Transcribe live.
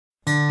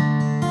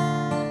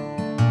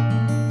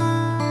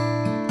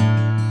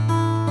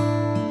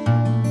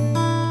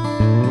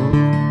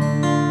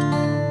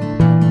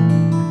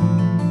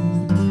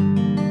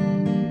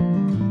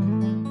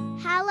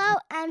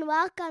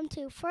welcome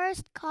to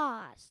First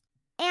Cause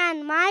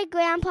and my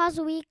grandpa's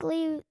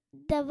weekly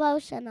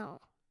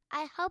devotional.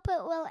 I hope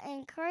it will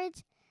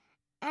encourage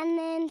and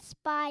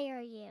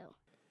inspire you.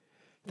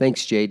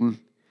 Thanks, Jaden.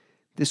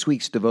 This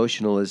week's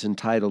devotional is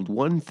entitled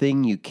One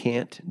Thing You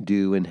Can't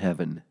Do in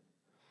Heaven.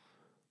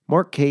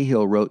 Mark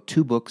Cahill wrote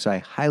 2 books I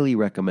highly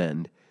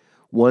recommend,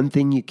 One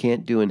Thing You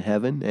Can't Do in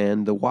Heaven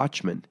and The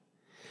Watchman.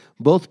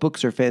 Both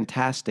books are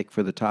fantastic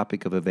for the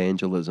topic of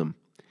evangelism.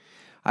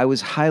 I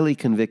was highly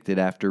convicted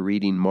after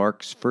reading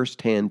Mark's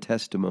first-hand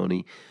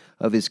testimony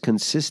of his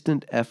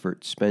consistent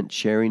effort spent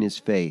sharing his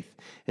faith,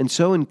 and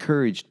so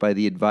encouraged by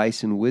the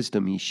advice and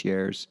wisdom he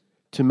shares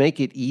to make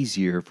it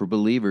easier for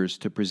believers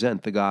to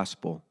present the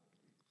gospel.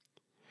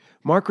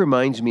 Mark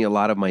reminds me a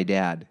lot of my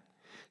dad.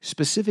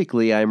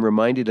 Specifically, I am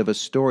reminded of a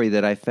story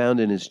that I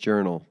found in his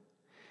journal.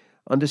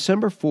 On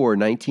December 4,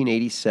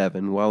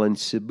 1987, while in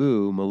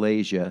Cebu,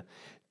 Malaysia,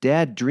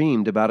 Dad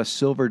dreamed about a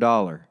silver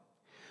dollar.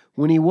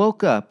 When he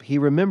woke up, he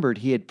remembered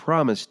he had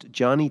promised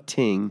Johnny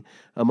Ting,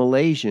 a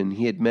Malaysian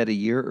he had met a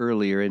year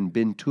earlier in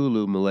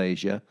Bintulu,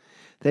 Malaysia,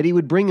 that he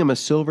would bring him a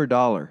silver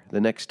dollar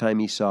the next time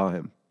he saw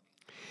him.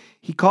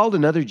 He called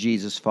another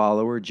Jesus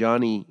follower,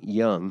 Johnny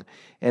Young,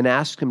 and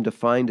asked him to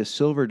find a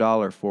silver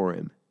dollar for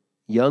him.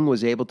 Young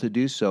was able to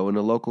do so in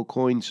a local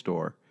coin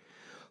store.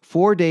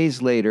 4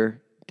 days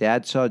later,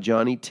 Dad saw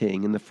Johnny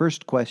Ting, and the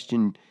first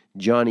question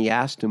Johnny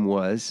asked him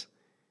was,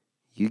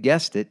 "You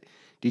guessed it,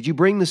 did you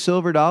bring the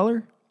silver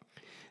dollar?"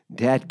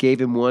 Dad gave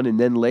him one, and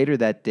then later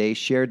that day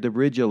shared the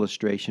bridge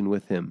illustration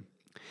with him.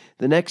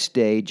 The next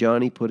day,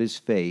 Johnny put his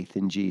faith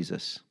in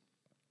Jesus.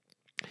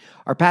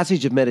 Our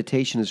passage of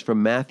meditation is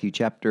from Matthew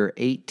chapter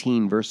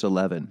 18, verse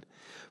 11.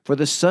 For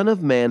the Son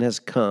of Man has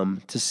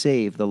come to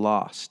save the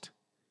lost.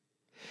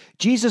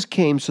 Jesus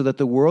came so that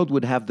the world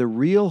would have the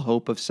real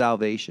hope of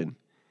salvation.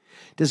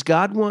 Does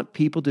God want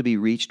people to be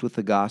reached with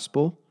the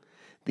gospel?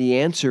 The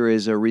answer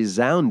is a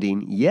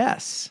resounding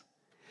yes.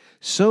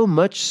 So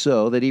much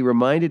so that he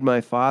reminded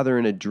my father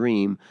in a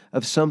dream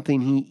of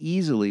something he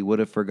easily would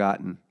have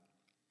forgotten.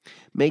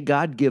 May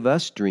God give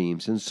us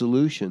dreams and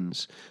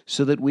solutions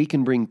so that we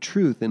can bring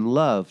truth and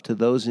love to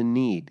those in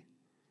need.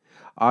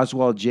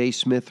 Oswald J.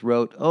 Smith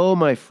wrote, "Oh,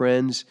 my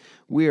friends,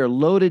 we are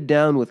loaded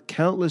down with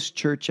countless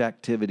church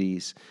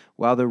activities,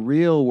 while the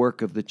real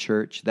work of the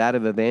church, that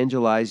of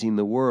evangelizing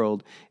the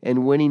world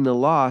and winning the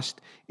lost,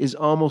 is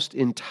almost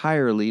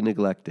entirely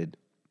neglected."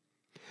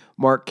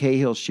 Mark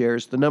Cahill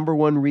shares the number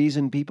one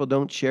reason people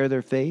don't share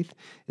their faith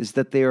is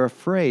that they are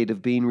afraid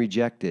of being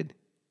rejected.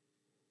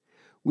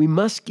 We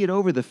must get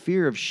over the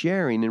fear of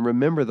sharing and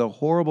remember the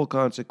horrible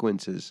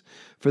consequences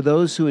for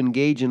those who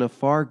engage in a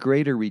far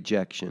greater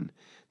rejection,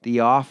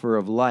 the offer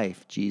of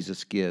life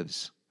Jesus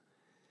gives.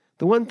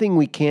 The one thing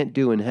we can't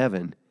do in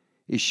heaven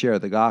is share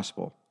the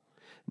gospel.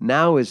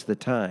 Now is the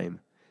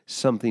time,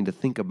 something to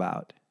think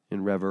about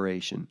in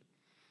Revelation.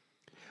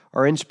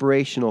 Our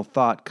inspirational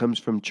thought comes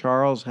from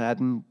Charles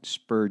Haddon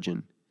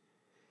Spurgeon.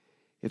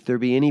 If there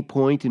be any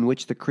point in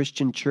which the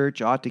Christian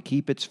church ought to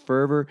keep its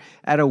fervor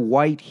at a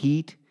white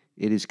heat,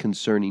 it is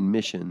concerning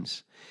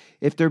missions.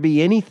 If there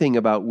be anything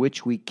about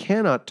which we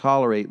cannot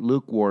tolerate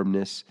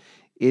lukewarmness,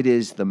 it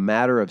is the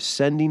matter of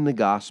sending the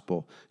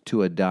gospel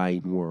to a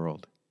dying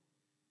world.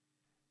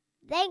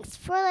 Thanks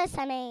for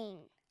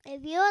listening.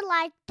 If you would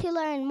like to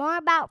learn more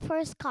about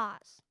First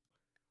Cause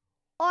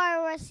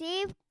or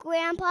receive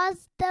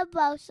Grandpa's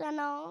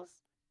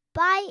devotionals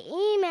by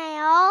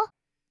email,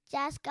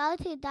 just go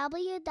to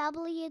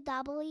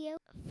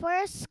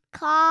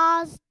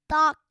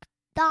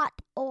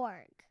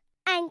www.firstcause.org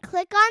and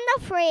click on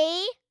the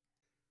free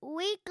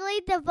weekly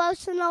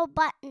devotional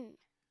button.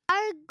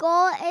 Our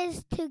goal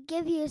is to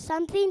give you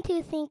something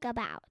to think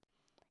about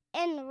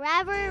in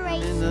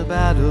Revelation. I'm in the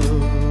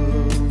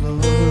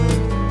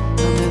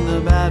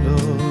battle,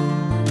 Lord.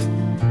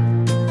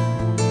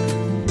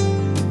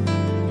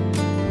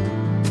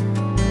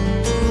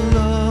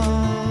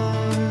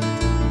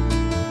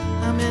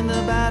 I'm in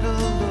the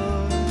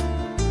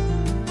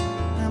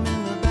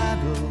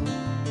battle.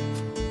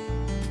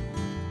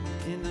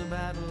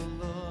 Battle.